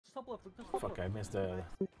Fuck, I missed the...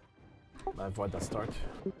 I avoid that start.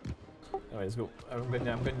 Anyway, let's go. I'm going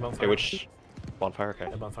bonfire. Okay, which bonfire? Okay.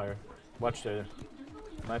 Yeah, bonfire. Watch the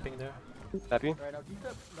mapping there. Happy? Right, now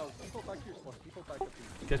default, no, default back to your spot. Default back up to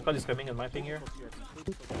you. This spot is coming and mapping here.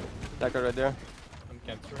 Attacker right there. I'm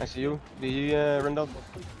capturing. I see you. The Randall.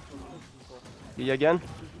 E again.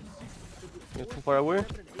 You're too far away.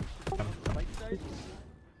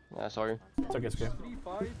 Yeah, sorry. It's okay, it's okay. 3,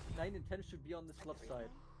 5, 9, and 10 should be on this left side.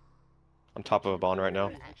 On top of a bond right now.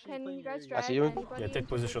 Can you guys I drag see you. anybody Yeah, take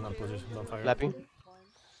position on position bonfire. Lappy.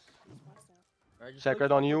 Right, just Sacred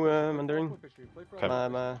play on you, for us, Mandarin. play for us, play for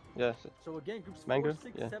Okay. us. Yeah. So again, groups Mango? 4,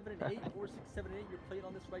 6, Yeah. 7, and 8. 4, 6, 7, and 8. You're playing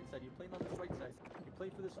on this right side. You're playing on this right side. You're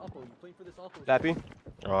playing for this upper. You're playing for this upper. Lappy.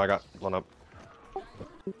 Oh, I got one up. Are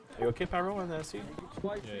you okay, Paro and C? And groups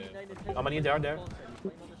 5, 3, Yeah. 9, and 10. How many there are there? You're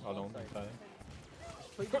playing on this Oh, no. left side. Sorry.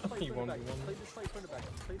 Play this fight He front won't back. do one. Play this fight front back.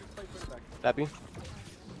 Play this fight front back. Lappy. We'll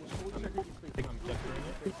slowly check these plays. I'm capturing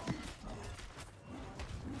it.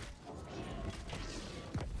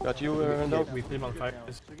 Got you, Randall. We play bonfire.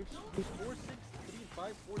 So it gives 4, 6, 3, and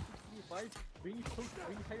 5. 4, 6, 3, and 5. Bring you close.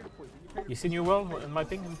 Bring you tighter to point. Bring you tighter. You see new well in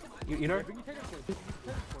mapping? You either? Bring you tighter to point. Bring you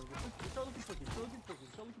tighter to point. We're start looking for you. Start looking for you.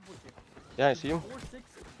 Start looking for you. Yeah, I see you. 4, 6, 3,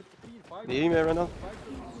 and 5. The aim, Randall. 5, 7,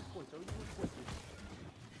 8, points. Start looking for points.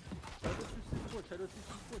 Shadow 6, 4. Shadow 6,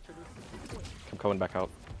 4. Shadow 6, 4. I'm coming back out.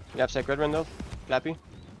 You have Sacred, Randall. Lappy.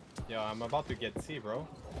 Yeah, I'm about to get C, bro.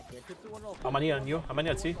 Yeah, keep the one off. How many on you? How many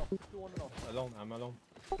at C? Keep the one off. Alone, I'm alone.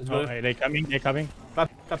 Let's Oh, go. hey, they coming, they coming. Clap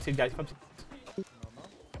seed, guys. Clap seed. Alright,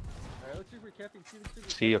 let's see if we're capping.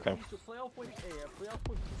 See, okay. So play off point A. Play off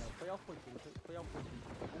point B now. Play off point B. Play off point B.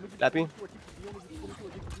 Lappy.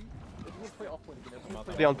 Play off point again.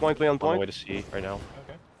 Play on point, play on On the way point. to C right now.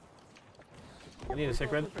 Okay. I need a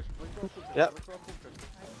sacred. Yeah.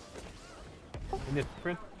 I need a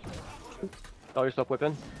sacred. Oh, you stop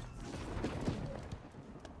weapon.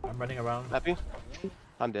 I'm running around. Lappy.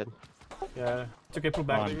 I'm dead. Yeah. It's okay, pull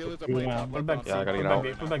back. Pull back, Yeah, I gotta get pull out. back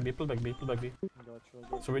B, pull back B, pull back B, pull back B.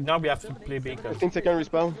 So now we have to play B because 15 second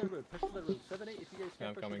respawn. Yeah,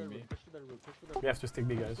 I'm coming B. we have to stick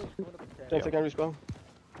B, guys. 10 second respawn.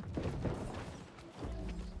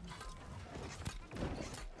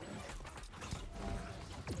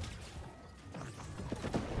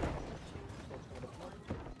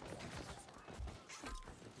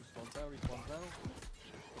 Respawn down.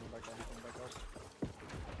 Coming back down, coming back up.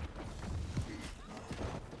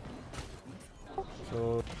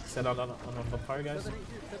 So set out on bonfire, guys. 7, 8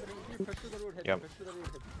 here, 7, 8 here. Pressure the road heavy. Yep. Pressure the road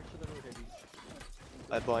heavy. Pressure the road heavy.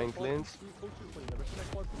 Light blind cleans. Be closer point. The rest of that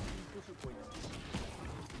squad be closer point.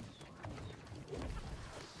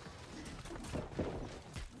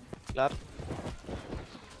 Lap.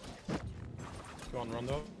 Go on,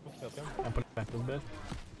 Rondo. Help him. I'm putting back a little bit.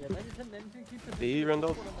 Yeah, 9 and 10, 9 and 10, keep the The Randall.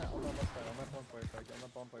 on that left side, on that bonfire side, on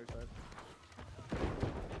that bonfire side.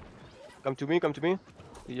 Come to me, come to me.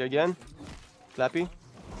 Here again. Lappy. Yeah,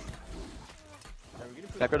 we're getting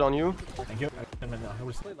pretty Sacred on you. Thank you. I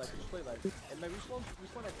was, Just play live, just play live. And my respawn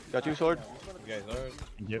at Got you, sword. You guys are.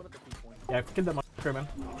 Yep. yeah, I killed them on man.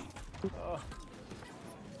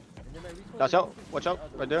 Watch out, watch out.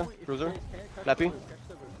 Right there. Cruiser. Lappy.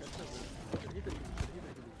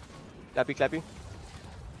 Lappy, clappy.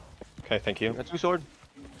 Okay, thank you. Got you, sword.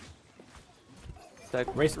 Stack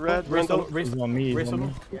Race red, race Randall. race He's on me, he's race on me.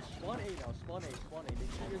 solo. Yeah, spawn A now, spawn A, spawn A.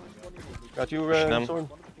 Make sure you guys are spawning A. Got you, Push them. sword.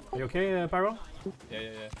 Are you okay, Pyro? Yeah, yeah,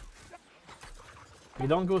 yeah. We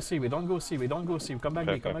don't go C, we don't go C, we don't go C. Come back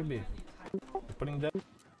Okay, B, come okay. back B. We're putting that. Yeah,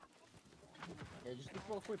 just look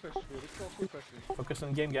for full pressure, dude. Look for full pressure. Focus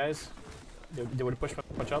on game, guys. They would push,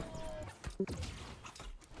 watch out.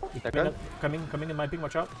 Second. Coming in my ping,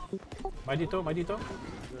 watch out. My Dito. Hey, groups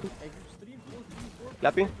 3 and 4, 3 and 4.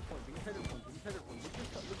 Lappy. Bring it tighter point, bring it tighter point. Look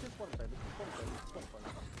this one side, look this one side, look this one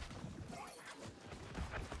side.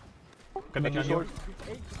 Coming Got on you, you. sword.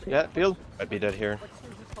 Yeah, field. I'd be dead here.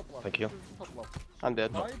 Thank you. I'm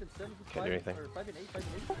dead. Can't do anything. 5 and 8, 5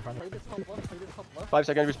 and 8. Play this top left, play this top left. 5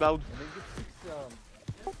 second respawn. And then get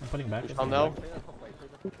 6, I'm putting back. Respawn now. play that top right, play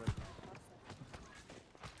that top right.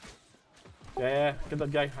 Yeah, kill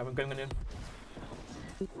that guy. I'm going in. And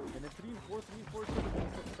then 3 and 4, 3 and 4.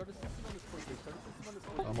 Start a 16 on this point, start a 16 on this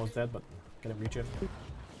point. Almost dead, but can reach him.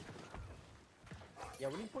 Yeah,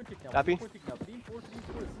 we need point pick now. Happy? Point pick now. 3 and 4, 3 and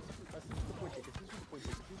 4. This is the point pick. This is the point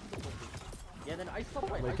pick. This is the point pick. Yeah, then I stop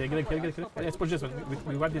right. Wait, get it. Let's push this one.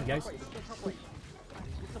 We wiped it, guys. Get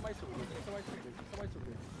some ice over here. Get some ice over here. Get some ice over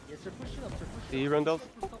here. Yes, they're pushing up. They're pushing The Randall.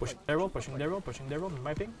 Pushing their roll, pushing their roll.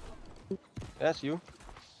 My ping. Yes, you.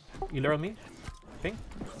 You learn me. Ping.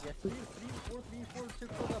 Yeah, 3 and 4, 3 and 4.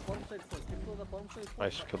 Tiptoe that bottom side point. Tiptoe that bottom side point.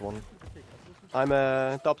 Nice, good one. I'm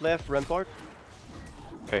top left, rampart.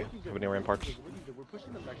 Okay, have any ramparts? We're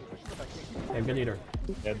pushing them back. We're pushing them back. Yeah, keep Hey, good leader.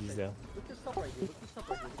 Yeah, he's there. Look this stuff right here. Look this stuff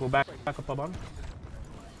right here. Go back up on.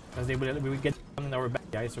 As we will get on our back,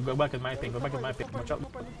 guys. So go back at my thing. Go back at my thing. Watch out.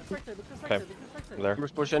 Okay, I'm there. I'm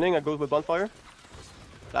positioning. I go with bonfire.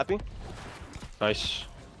 Clappy. Nice.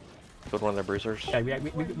 Killed one of their bruisers. Yeah,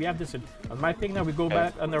 we have this on my thing now. We go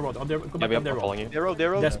back on the road. Go back Yeah, on the I'm road. following you. They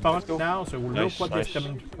roll. They spawn now, so we'll Nice, look what is nice.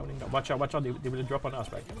 coming. Watch out. They will drop on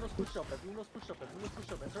us, right? Everyone's push up. Everyone's push up. Everyone's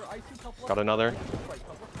push up. Enter IC top left. Got another. Top right,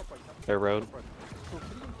 top left, top right, top left, Their road. top right. So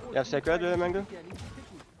 3 and 4. Yeah, sacred, Mango. Yeah, I need you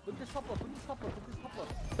picky. Look this top left. Look this top left. Look this top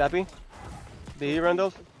left. Clappy. The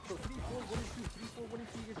Randolph. So 3, 4, 1 and 2. 3, 4, 1 and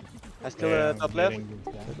 2. You guys are keeping I forward. still I'm top left. getting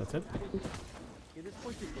this guy. That's it. Yeah, this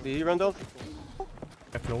point is The Randolph.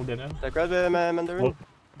 I flow in. Sacred, Mandarin. Oh,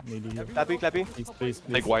 maybe. Clappy, clappy. Please, please, please.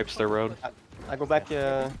 Big wipes their road. I go back. Bring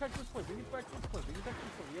it back to this point. Bring it back to this point. Bring it back to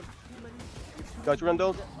this point. We have too many. Got you,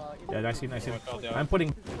 Randolph. Yeah, I see. I'm putting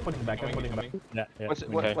back. I'm putting back. Yeah, yeah.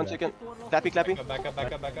 Okay. One second. Clappy, clappy. Back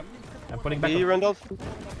up. I'm putting back. The up. Randolph.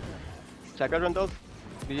 Sacred, Randolph.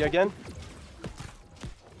 The again.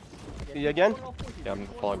 The again. Yeah, I'm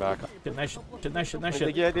falling back. Shit, nice shit.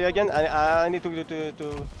 The again. I need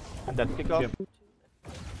to And then kick off.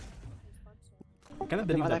 Can I Kill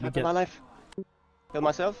believe my that life. we I kill get? my life. Kill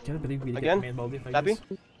myself. Can I believe we Again? get main ball like Clappy.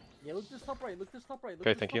 this? Yeah, look this top right. Look this top right. Look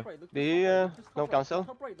Okay, this thank top you. right, look this The, top right, look this no top right, cancel. Look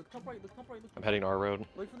top right. Look top right. Look top right. Look top I'm right. heading to our road.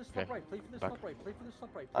 Play for this Okay, top right. Play for this back. top right. Play for this top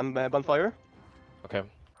right. I'm bonfire. Okay.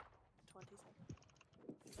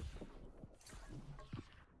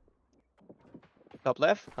 Top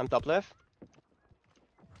left. I'm top left.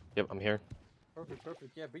 Yep, I'm here.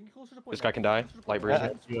 Perfect. Yeah, bring it closer to the point. This guy can die. Light Yeah.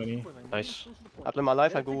 bruiser. You any? Nice. I play my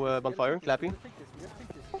life. I go bonfire. Clappy. I'm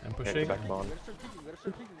Okay, pushing back on.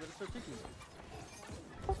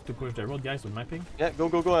 to push the road, guys, with my ping. Yeah, go.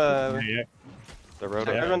 Yeah, yeah. The road.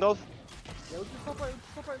 Sacred, Okay. Randolph. Yeah, look this top right. Look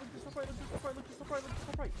this top right. Look this top right. Look this top right. Look this top right. Look this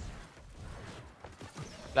top right.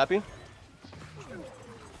 Clappy.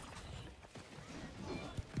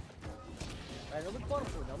 Alright, now look bottom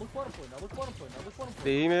point. Now look bottom point. Now look bottom point. Now look bottom point.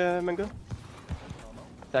 The Mango.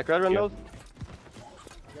 Sacred, Randolph.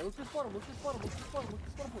 Yeah, look this bottom. Look this bottom. Look this bottom. Look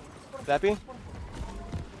this bottom point. Look this bottom. Clappy.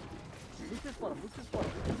 Look this bottom. Look this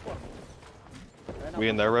bottom. Look this bottom. Alright, now We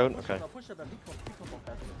in push their up, road? push up, Okay. now push up, now become off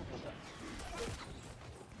that.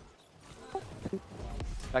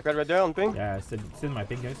 Sacred right there on ping. Yeah, still my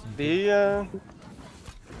ping, guys. The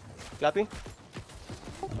Clappy.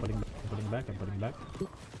 I'm putting back.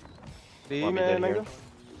 The Want me dead Mango. here?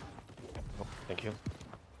 Oh, thank you.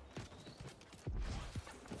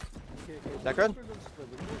 Sacred.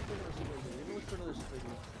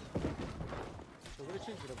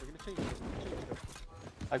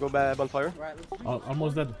 I go back bonfire. Alright, let's do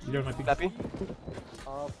Almost dead. You're my ping. Clappy.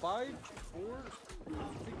 5, 4, 6,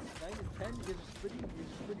 9, and 10. You're just splitting. You're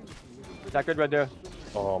just splitting with me. Sacred right there.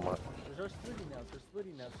 Oh my. They're splitting now. They're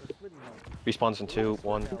splitting now. They're splitting now. Respawns in 2,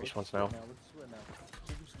 1. Let's Respawns split now. Let's split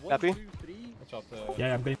now. Happy? 1, 2, 3,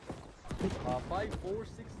 Yeah, I'm going. 5, 4,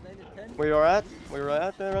 6, 9, and 10. Where you at? Where you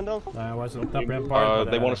at, Randolph? I was on top rampart.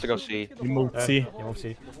 They want us to go C. You moved C. Yeah, we'll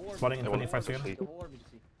see. Spawning in They want 25 us to seconds. see.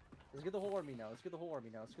 Let's get the whole army now. Let's get the whole army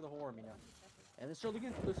now. Let's get the whole army now. And let's start looking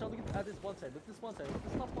at this one side. Look this one side. Look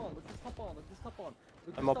this top on. Look this top on. Look this top on.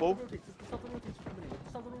 Look I'm this up, top oh. that rotates. Look this top that rotates from coming in. Look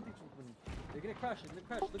this top that rotates from coming in. They're gonna crash. They're gonna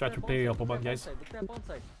crash. Look Try at to that play bond up a bond, side. guys. Look at that bond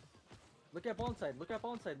side. Look at bond side. Look at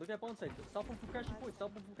bond side. Look at bond side. Stop them from crashing point. Stop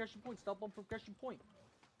them from crashing point. Stop them from crashing point.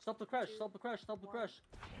 Stop the crash. Stop the crash. Stop the crash.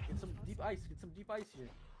 Get some deep ice. Get some deep ice here.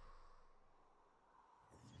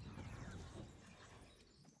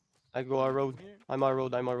 I go our road. I'm our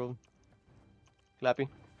road. Clappy.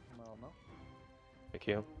 No. Thank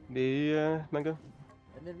you. The Mango.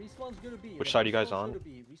 And then respawn's gonna be. Which side are you guys Respawn's on? gonna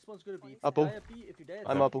be. Respawn's gonna be. If Apple. you die at B, if you die at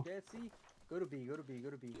I'm C, Apple. if you die at C, go to B. Go to B. Go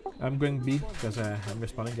to B. I'm going B because I'm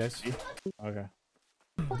respawning, guys. Okay.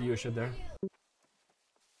 You should there.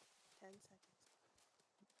 10 seconds.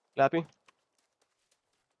 Clappy.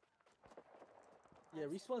 Yeah,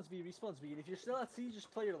 respawn's B. Respawn's B. And if you're still at C, just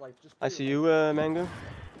play your life. Just. I Play see your you, life. Mango.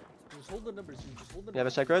 Just hold the numbers here. Just hold the. You have a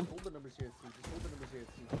numbers. sacred? Just hold the numbers here at C. Just hold the numbers here at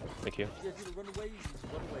C. Thank you. If you guys need to run away, just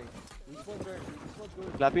run away. Respawn's there. Respawn's going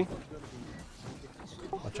to B. Clappy. Respawn's going to B. If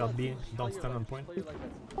you're Watch still out, at B. C, just Don't play your stand on life. point. Just play your life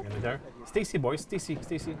at C. Gonna there. Stacy, boys. Stacy.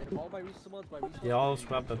 And if all my respawns, my respawns. They all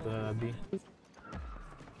swapped at B.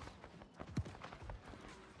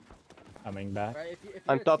 Coming back. Right, if you're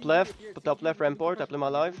I'm at top C, left, if you're at top C, left you can rampart, push I play the my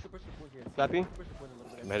point, life. you can push the point here. Clappy. You can push the point a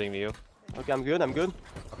little bit. I'm heading to you. Okay, I'm good.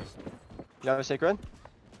 You have a sacred?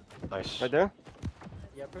 Nice. Right there?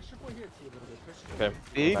 Yeah, pressure point here at C a little bit. Pressure point Okay.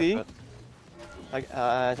 B, Back B. a bit.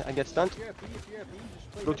 I get stunned. If you're at B,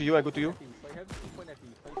 just play Go to you, I go to you. Play heavy, point at B.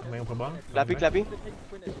 Play May heavy, pa bomb? Clappy, clappy. keep the page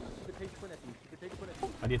point at B. Keep the page point at B. Keep the page point at B.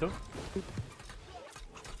 Ah, dito?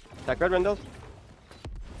 Sacred, Randall.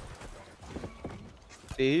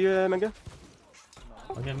 Stay, Manga.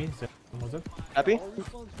 On me, what's up? Happy? All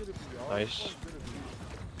respawn's gonna be. All Nice. respawn's gonna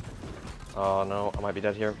be. Oh no, I might be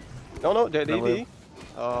dead here. No, they. Really?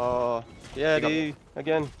 Yeah, Pick up. they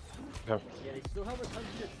again. Yeah, they still have a ton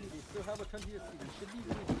here at C. They still have a ton here at C. They should be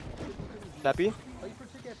winning. They should be winning. Clappy. Play for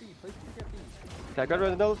tick at B. Play for tick at B. Sacred,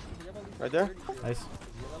 Randall. We have at least Right there. 30 here. Nice. We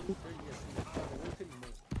have at least 30 at C. They're rotating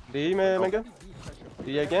more. They, Manga. Heavy B pressure. Play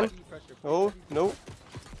D heavy again. B pressure. Play Oh, heavy B no.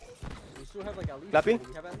 We still have like at least Clappy. 30.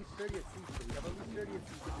 We have at least 30 at C. So we have at least 30 at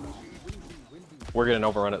C. Win B. Win B. We're getting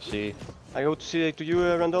overrun at C. I go to you,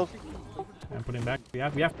 Randall. I'm putting back. We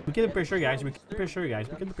get the pressure, guys. We get the pressure, guys.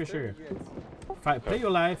 We get the pressure. Play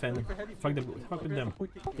your life and fuck with them.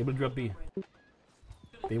 They will drop B.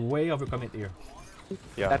 They way overcommit here.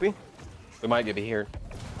 Yeah, Happy? we might get B here.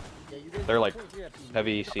 Yeah, you guys They're have like points here at B.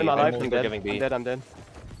 heavy C. I'm I alive. think I'm they're dead. giving B. I'm dead.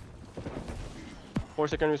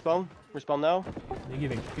 4-second respawn. Respawn now. They're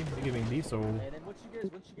giving B, so And then once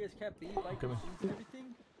you guys cap B, like Come on. and everything.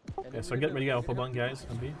 and yeah, then so we're get gonna- ready we're alpha gonna bomb, guys.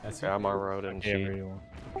 On B. That's it. Yeah, I'm on road and Yeah, C. everyone.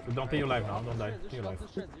 So don't pay your life now. Don't die. Pay your life.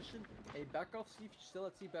 This transition. Hey, back off, Steve. You're still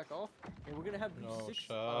at C. Back off. And we're gonna have group No 6,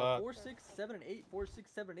 shot. 4, 6, 7, and 8. 4, 6,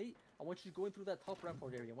 7, 8. I want you going through that top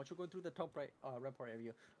rampart area. I want you going through the top right rampart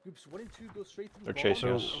area. Groups 1 and 2 go straight through. They're the ball, chasing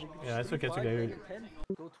and us. then groups Yeah, it's 3, okay, it's 5, okay. 9, and 10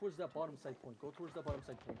 go towards that bottom side point. Go towards that bottom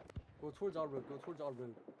side point. Go towards our road. Go towards our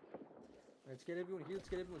road. Let's get everyone here. Let's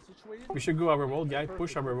get everyone situated. We should go our road, guys.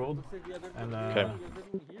 Push our road. Looks like we have And, everyone- Okay. we have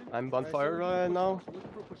everyone here. I'm Alright, bonfire so looking now.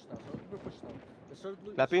 for push now. So looking for push now.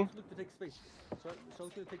 Clappy. Look to take space. So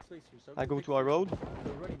look to take space here. So I go to our road.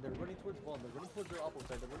 They're running towards Vaughn. They're running towards their elbow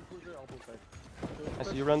side. They're running towards their elbow side. I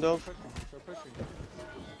see you, Randall. Start pressuring.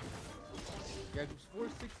 Yeah, groups 4,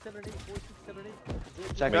 6, 7, 8. 4, 6, 7,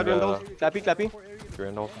 8. Check out, Area, Randall. area, Clappy, clappy. area, area,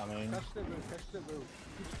 Randall. Catch that road. Catch that road.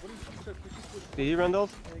 Groups 1 and 2 start pushing towards Stay, Randall.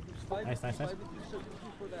 and then groups 5 Nice, nice, nice. 5 and 3 start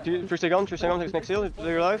pushing for that. 3 seconds, next hill. Play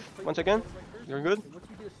your life. Once again. You're good. And once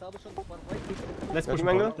we get established on the bottom right, Let's push Ready,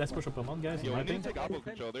 Mango? up. Let's push up a month, guys. Yo, You we might need think. to take Oppo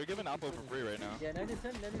control. They're giving Oppo for free right now. yeah, 9 and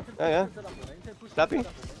 10, 9 and 10. Yeah, yeah. Push that up, 9 and 10 push Clappy. that up, 9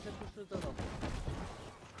 and 10 push that up.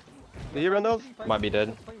 Stay, Randall. Might be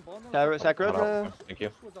dead. Sacred. Thank you.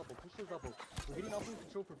 Push towards Oppo, push towards Oppo. We're getting Oppo in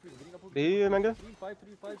control for free. We're getting Oppo in Stay, Manga. 3 and 5, 3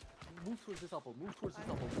 and 5. Move towards this Oppo, move towards this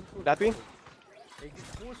Oppo, move towards Clappy. this Oppo. Hey, get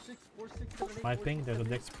 4, 6, 4, 6, 7, 8. My 4, ping, 6, there's a 7,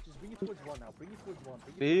 8. next. Just bring it towards 1 now. Bring it towards 1.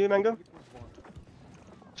 Bring it Stay, towards Mango. 1. Bring it towards 1.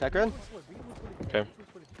 Sacred. Bring it towards 1. Bring it towards 1 if you Okay. can. Bring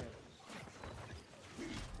it towards 1 if you can.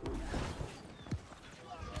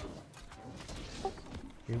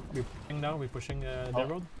 We're pushing now. We're pushing the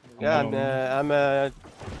road. Yeah, I'm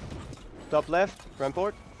top left,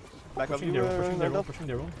 rampart. Back up Pushing you, the road. Pushing the Randall. road. Pushing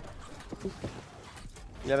the road.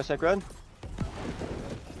 You have a sacred?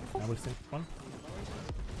 I will send one.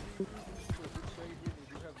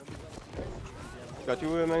 Got you,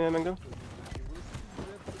 Mango?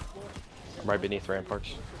 I'm right beneath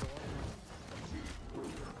ramparts.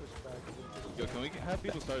 Yo, can we have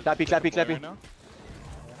people start? Clappy, taking clappy, point clappy. right now?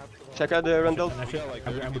 Check out Randall. And I should. got like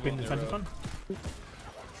I'm 30 whipping the people on 20 their ton.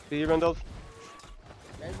 Stay, Randall.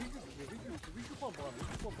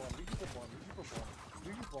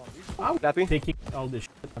 Clappy. Taking all this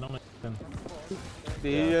shit. I don't understand.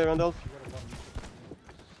 Stay, Randall.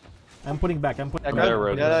 I'm putting back. I'm putting Sacred. Their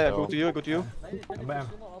road, Yeah, let's yeah, go. go to you, go to you.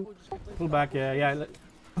 Pull back. Yeah.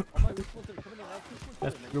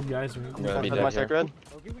 Let's group, guys. I'm gonna be That's my dead here. sacred.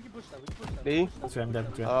 B. That's why I'm dead.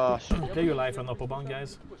 Ah, shit. Play your life on Oppo bomb,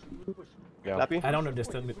 guys. Yeah. Clappy. I don't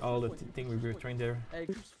understand with all the thing we were trying there. Hey,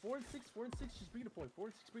 groups 4 and 6, 4 and 6, just bring it a point. 4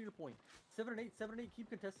 and 6, bring it a point. 7 and 8, 7 and 8, keep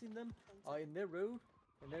contesting them in their road,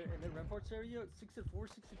 in their ramparts area. 6 and 4,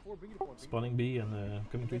 6 and 4, bring it a point. Bring it a Spawning B and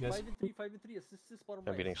coming to you point. guys. 5 and 3, 5 and 3, assist this bottom I'm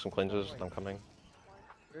right. getting assist some this bottom cleanses. right. I'm coming.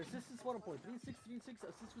 Or assist this bottom point. 3 and 6, 3 and 6,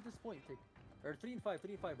 assist with this point tick. Or 3 and 5,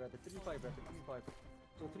 3 and 5 rather. 3 and 5 rather. 3 and 5.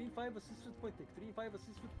 So 3 and 5, assist with point tick. 3 and 5,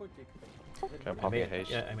 assist with point tick. Okay, I'm popping a haste.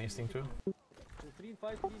 Yeah, I'm hasting too. So 3 and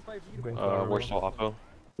 5, 3 and 5, bring it a Going point. for We're still Oppo.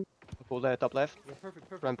 Pull the top left. Yeah, perfect,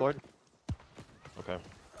 perfect. Rampart. Okay.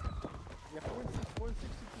 Yeah, 4 and 6, 4 and 6,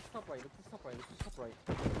 look this top right, look this top right, look this top right.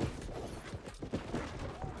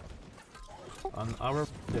 On our,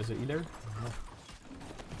 there's a healer. So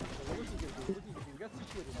we're looking good, we're looking good. We got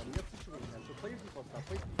situated now, we got situated now. So play your default now,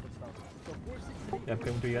 play your default now. So 4, 6, and 8. Yeah,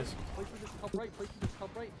 coming to you guys. Play for this top right, play for this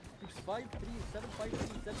top right. Groups 5, 3, and 7, 5, 3,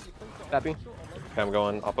 and 7. You play for all Clappy. control, all Okay, I'm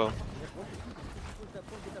going Oppo. Yeah, 1 to 2, push towards that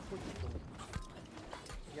point, get that point control.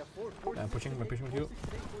 Yeah, 4, 4, I'm 6, pushing, and I'm 8, pushing with 4, you. 6,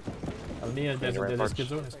 and 8, 4, 6, and 8. I'll need there's a ramparts. skid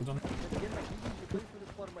zone, a skid zone. And again, like, you play for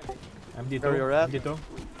this bottom right. I'm Dito. Where you're at? I'm Dito.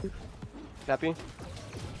 Clappy.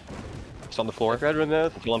 It's on the floor. Red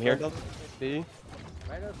Randolph. Kill him here. D.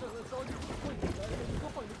 Right, let's all get to the point. Let's go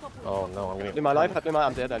point, let's go point. Oh no, I'm gonna In my life,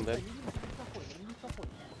 I'm dead, I'm dead.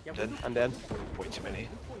 dead. I'm dead. Way too many.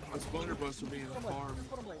 A spawner bus will be in the farm.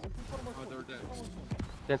 Oh, they're dead.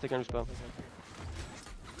 10 seconds respawn.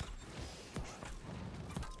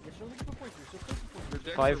 Their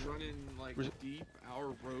decks 5. are running like Res- deep our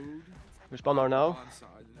road. Respawn are now. On side,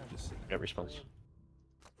 and they're just sitting Yeah, response.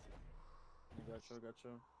 Gotcha.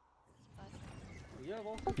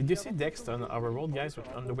 Did you see Dex on our road, guys,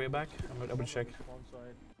 on the way back? I'm gonna double check.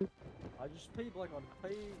 I just play black on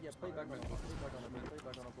play back on Apple.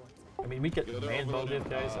 I mean, we can Yo, they're main ball overloading, it,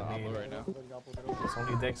 guys. I Apple mean, right now. it's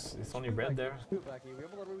only Dex, it's only red there. We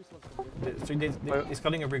have a lot of respawns. So it's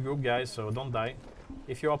calling a regroup, guys, so don't die.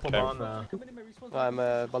 If you're up Okay. on, I'm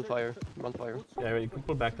bonfire. Bonfire. yeah, you can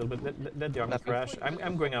pull back a little bit, let the army crash.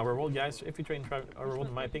 I'm going our road, guys. If you try and try our road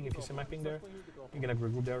in my ping, if you see my ping there, you're gonna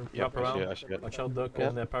regroup there, Yep, wrap I see it, around, I see it. watch out Duck Yeah.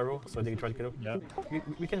 and Pyro, so they try to kill up. Yeah.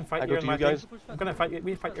 We can fight I here go in to my you guys. ping. I'm gonna fight,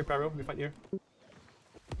 we fight your Pyro, we fight here.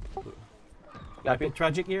 Clappy.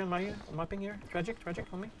 Tragic here in my ping here. Tragic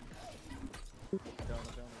on me.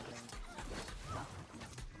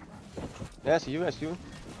 Yeah, I see you. You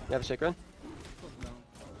have a secret.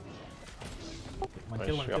 One Nice,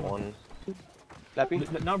 kill, one got kill. one.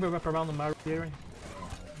 Clappy. Now we wrap around the Maru here.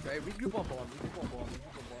 Right, regroup on bomb.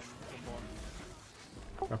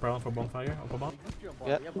 Wrap around for bonfire, up a bomb.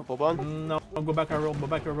 Yeah, full one. No, go back our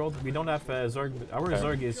road, We don't have Zerg. Our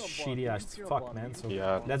Zerg is shitty as fuck, man. So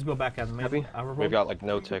Yeah, let's go back and Happy? our road. we've got like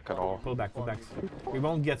no tick at all. Pull back. We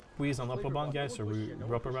won't get squeezed on upper bomb, guys, so we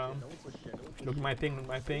wrap around. Look at my ping,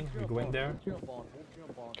 We go in there.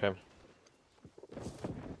 Okay.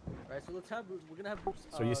 Right, so we're gonna have groups.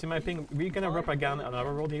 So you see my ping? We're gonna wrap again on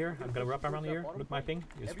our road here. I'm gonna wrap around here. Look my ping.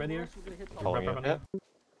 You spread here. Following Wrap you. around here.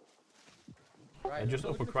 I just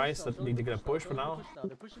upper Christ that they're gonna push for now.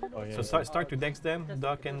 Oh, yeah. So start to dex them,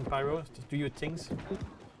 Duck and Pyro. Just do your things. Yeah,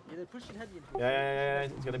 they're pushing heavy. Yeah.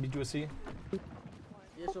 It's gonna be juicy.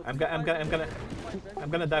 I'm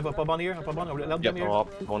gonna dive up on here. Up on. Let Yep, them I'm here.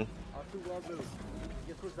 up. One.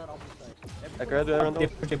 Like red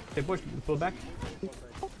Randolph. They push. Pull back.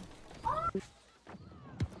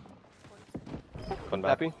 One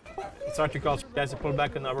back. Clappy. It's hard to call guys to pull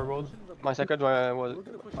back on our road. My secret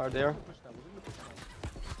are there.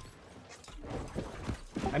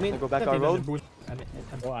 I mean, They go back that our doesn't road? boost- I mean,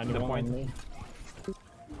 at Oh, I need the one point. on me.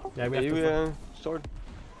 Yeah, we Are have you to. sword?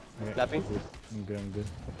 Okay, Clapping? I'm good.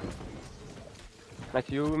 Next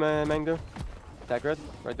to you, Mango. Tag red,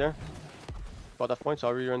 right there. Got off point,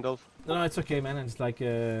 sorry, Randolph. No, it's okay, man. It's like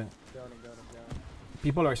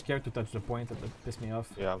people are scared to touch the point. That piss me off.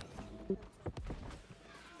 Yeah.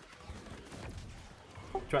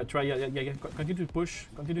 Try. Yeah. Continue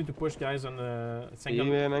to push, guys. On See single.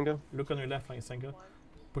 you, Mango. Look on your left flank, single.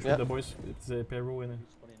 Push Yeah. with the boys. It's Peru and.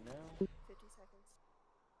 50 seconds.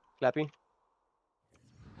 Clappy.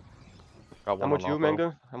 Got one I'm with on you, Oppo.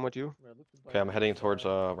 Mango. I'm with you. Okay, I'm heading towards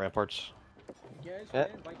ramparts. Yeah.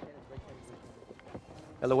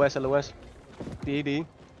 LOS. D. D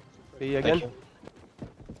again. Thank you.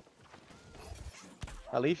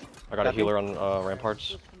 I leave. I got a Clappy. healer on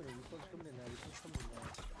ramparts.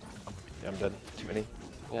 Yeah, I'm dead. Too many.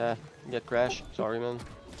 Yeah, get crash. Sorry, man.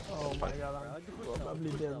 Oh my god, I'm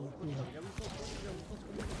probably dead.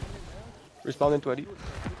 Respawn in 20.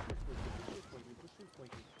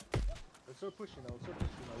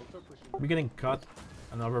 We're getting cut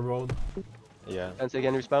on our road. Yeah. And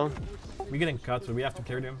again, respawn. We're getting cut, so we have to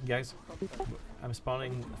clear them, guys. I'm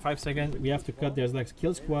spawning 5 seconds. We have to cut. There's like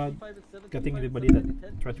kill squad, cutting everybody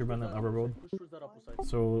that try to run on our road.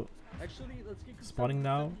 So spawning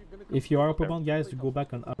now. If you are up above, guys, to go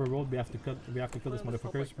back on our road. We have to cut. We have to kill these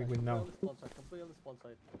motherfuckers. We're going now.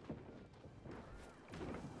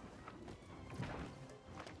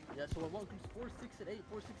 Yeah, so I want groups 4, 6, and 8,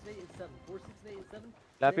 4, 6, and 8, and 7. 4, 6, and 8, and 7.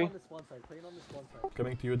 Clappy. Play on this one side. Playing on this one side.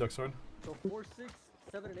 Coming to you, Duck Sword. So 4, 6,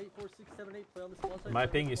 7, and 8. 4, 6, 7, 8. Play on this one side. My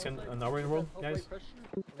play ping on is this in one side. on our road, Help guys. by pressure,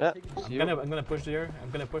 and then Yeah. take it See down. you. I'm gonna push here.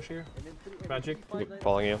 I'm gonna push here. And then Tragic.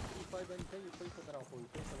 Following you.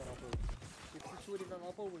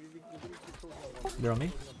 They're on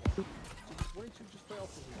me.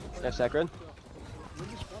 Left sacred.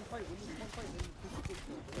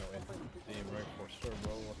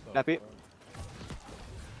 Clappy.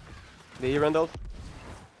 D, Randolph.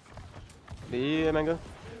 D, Mango.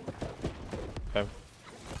 Okay.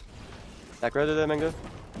 Back red, Mango.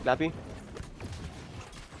 Clappy.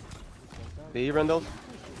 D, Randolph.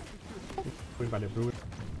 Push by the brute.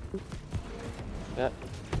 Yeah.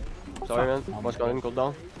 Sorry, man. What's going on? Cool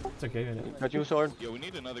down. It's okay. Got you, sword. Yo, we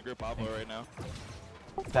need another grip oppo right now.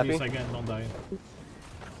 30 Happy? seconds, don't die.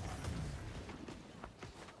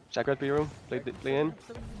 Sacred P room. Play in.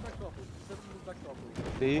 7 move back to oppo. 7 move back to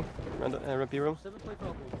oppo. D. Run P room. 7 play for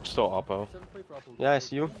oppo. Still oppo. 7 play for oppo. Yeah, I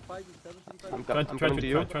see you. 5 and 7, 35. I'm, Try, I'm try, coming to,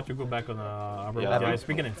 to try, you. try to go back on our road, Yeah, guys.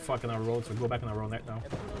 We're getting fucking our road, so go back on our road right now.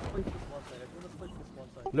 Everyone else play for this one side. Everyone else play for this one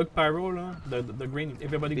side. Look pyro, the green.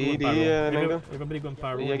 Everybody go D, on D, pyro. Mango. Everybody go on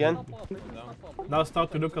pyro. D again. Now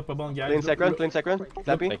start to look up above, guys. Playing sacred. Playing sacred.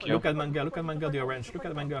 Clappy. Thank you. Look at manga. Look at manga. The orange. Look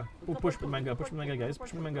at manga. Oh, push with manga. Push with manga, guys.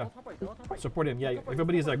 Push with manga. Support him. Yeah,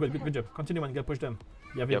 everybody's there. Good job. Continue, manga. Push them.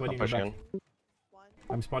 You have Yep, everybody I'm in your pushing back. in. One.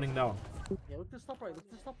 I'm spawning now. Yeah, look this top right. Look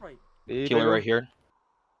this top right. D. Healer Mango. right here.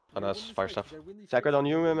 On Yeah, us, win these fire fights, stuff. yeah, win these Sacred fights. on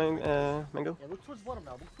you, Mango. Yeah, look towards bottom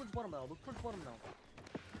now. Look towards bottom now. Look towards bottom now.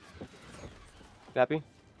 Clappy.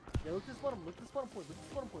 Yeah, look this bottom. Look this bottom point. Look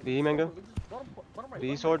this bottom point. D, Look this Mango. bottom point, look this bottom right. D,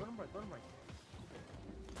 bottom sword. Right, bottom right. Bottom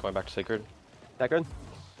right. Going back to sacred. Sacred.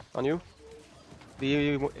 On you.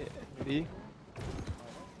 D. D.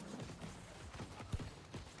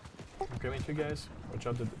 I'm coming to you guys. Watch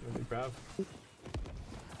out the grab. We're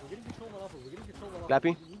getting control on alpha. We're getting control on alpha.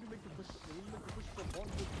 Clappy. We need to make the push. We need to make the push from bottom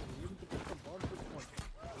to point. We need to push from bottom to point.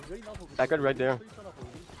 We're getting alpha. We're Sacred right there. We're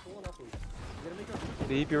getting control on alpha. We're gonna make our push.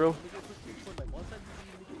 D. Pyro. Make our push to the point. Like one side, we need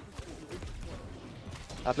to make it push to the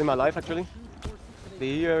point. I play my life actually. 2, 4, 6, and 8.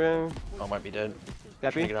 D. Oh, might be dead.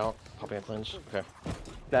 Clappy. Take it out. Popping a cleanse. Okay.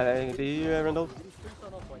 D. Randall. We're getting space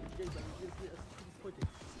on alpha. You guys, you guys get us to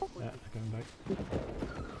this point. Yeah, coming back.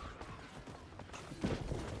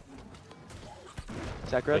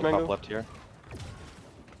 Sacred Pop Mango. left here.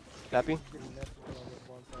 Clappy.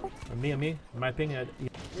 Me. My ping at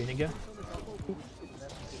Iniga.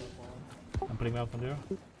 I'm putting out from there.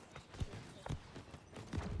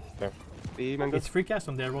 D. Mango. It's free cast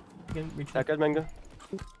on there. You can reach that. Sacred Mango.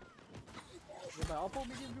 Yeah, my alpha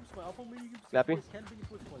medium groups Clappy. can bring it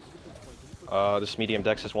towards point. Bring it towards point. Bring it towards This medium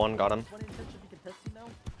dex is one. Got him. point. 1 in 10 should be contesting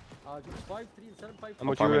now. Groups 5, 3, and 7, 5. I'm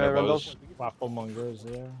with you, farming their Randall. bows. Waffle mongers,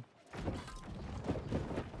 yeah.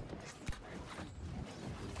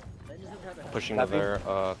 Pushing to Happy? their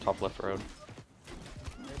top left road.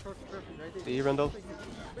 D. Randall.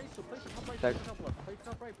 Sac-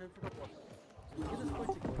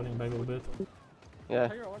 Putting back a little bit. Yeah.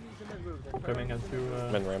 Coming into.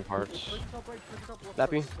 Men ramparts.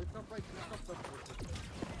 Clappy.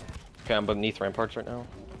 Okay, I'm beneath ramparts right now.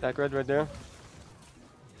 Sacred right there.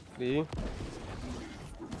 D.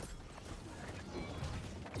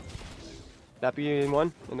 Clappy in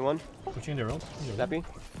one. In the one. Pushing the road. Clappy.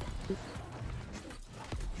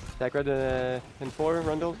 Sacred in 4.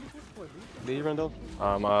 Randall. D. Randall.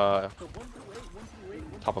 I'm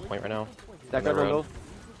top of point right now. Sacred road. Randall.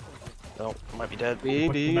 No, might be dead. D.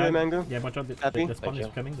 Push D. back. Mango. Yeah, watch out. Happy? The spawn Thank is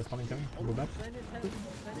you. coming. The spawn is coming. Go back.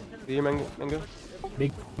 D. Mango. Mango.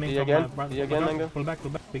 Big coming D from again. front. D again, Watch out. Mango. Pull back.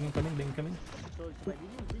 Big incoming. Big incoming.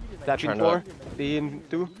 Clappy in Trying to- 4. D in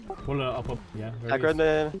 2. Pull up. Yeah. Very Sacred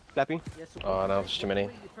good. Clappy. Oh no, there's too many.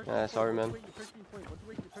 Sorry, man.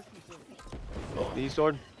 D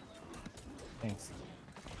sword. Thanks.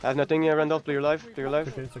 I have nothing, Randall. Play your life. Play your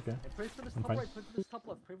life. It's okay. And pray for this I'm top fine. right, pray for this top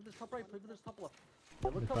left, pray for this top right, pray for this top left. Yeah,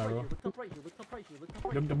 look With top right pyro. here, look top right here, look top right here, look top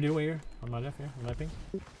right here. W here. On my left here. On my ping.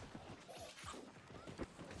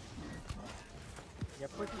 Yeah,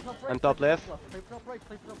 pray for top right. I'm top pray for left. Pray for top right,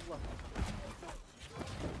 pray for top left.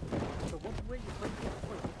 So once away, you play for this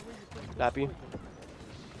point. Once away, you play for this Clappy. point.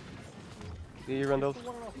 D Randall. Get the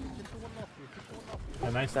one off here, get the one off here, get the one off here. Yeah,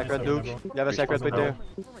 nice. Sacred nice, Duke. bro. You have a sacred right there.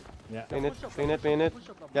 Yeah. Paint it. Paint it. Paint it.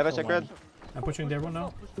 You have a sacred. I'm pushing there one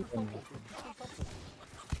now.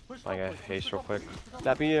 I got haste real quick.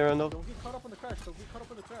 Clappy, Randall. Don't get caught up in the crash, don't get caught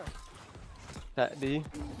up in the crash. D.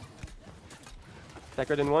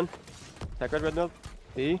 Sacred in 1. Sacred Randall.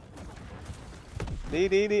 D.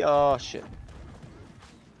 D. Oh shit.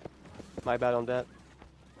 My bad on that.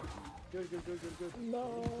 Good.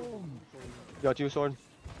 No. Got you, sword.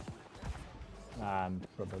 I'm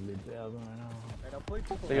probably dead right now. Alright, I'll play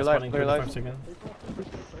people. Play your life. Spawning Play your 25 life. seconds. Play for all play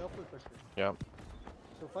pressure, play all play pressure. Yep.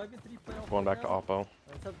 So 5 and 3 play all Going play back to now. oppo.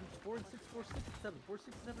 Let's have groups 4 and 6, 4, 6, 7, 4,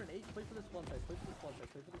 6, 7, and 8. Play for this one side. Play for this one side.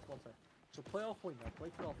 Play for this one side. So play off point now. Play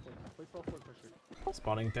for off point now. Play for off point pressure.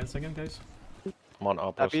 Spawning 10 seconds, guys. I'm on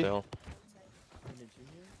oppo Happy? still. In the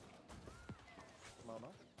junior. Mama.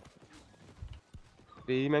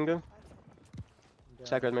 D Mango. Down,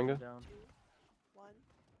 Sacred mango. Down. One.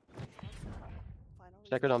 Final.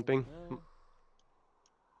 Sacred on ping. Down.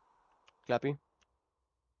 Clappy.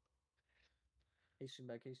 Hasting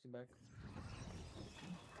back. Hasting back.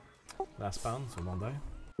 Last spawn, so don't die.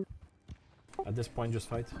 At this point, just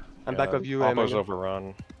fight. I'm back of you, Oppo's Mango.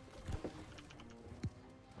 overrun.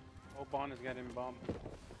 spawn is getting bombed.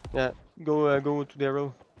 Yeah, go to the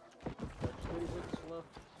arrow. Wait, slow.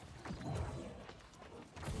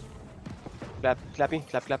 Clap, clappy,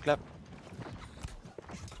 clap, clap, clap.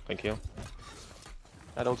 Thank you.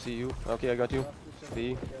 I don't see you. Okay, I got you.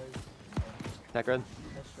 See. Attack red.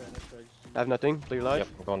 Nice try, nice try. I have nothing. Play your life. Yep,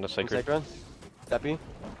 I'm going to I'm sacred. sacred. Clappy,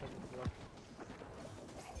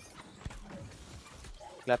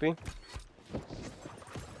 clappy.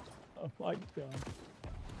 Oh my god.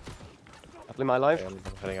 I play my life. Okay,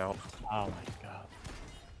 I'm heading out. Oh my god.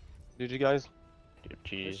 GG guys. Nice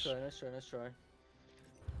Jeez. try, nice try, nice try.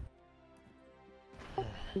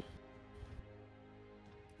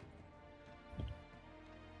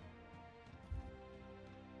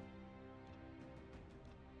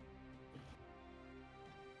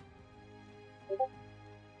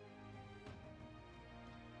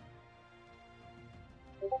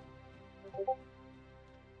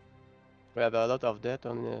 We have a lot of death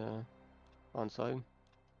on side.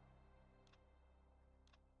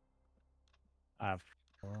 I have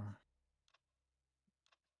 4.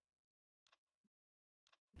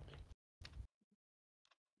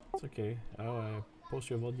 It's okay. I'll post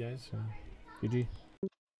your vote, guys. GG.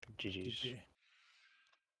 GG's.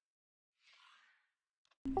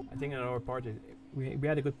 I think on our part, we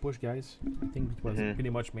had a good push, guys. I think it was pretty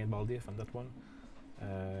much main ball diff on that one.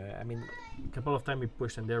 I mean, a couple of times we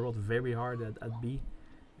pushed and they rolled very hard at B,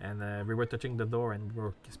 and we were touching the door and we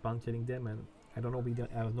were spawn killing them. And I don't know,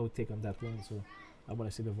 I have no take on that one, so I want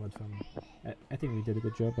to see the vote from. I think we did a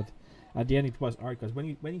good job, but at the end it was hard because when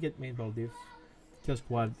you get main ball diff, kill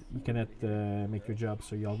squad, you cannot make your job,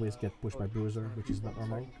 so you always get pushed by bruiser, which is not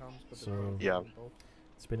normal. So Yeah.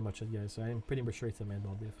 it's pretty much it, guys. So I'm pretty much sure it's a main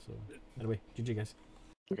ball diff. So anyway, GG, guys.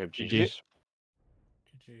 Okay, GG's.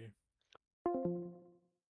 GG.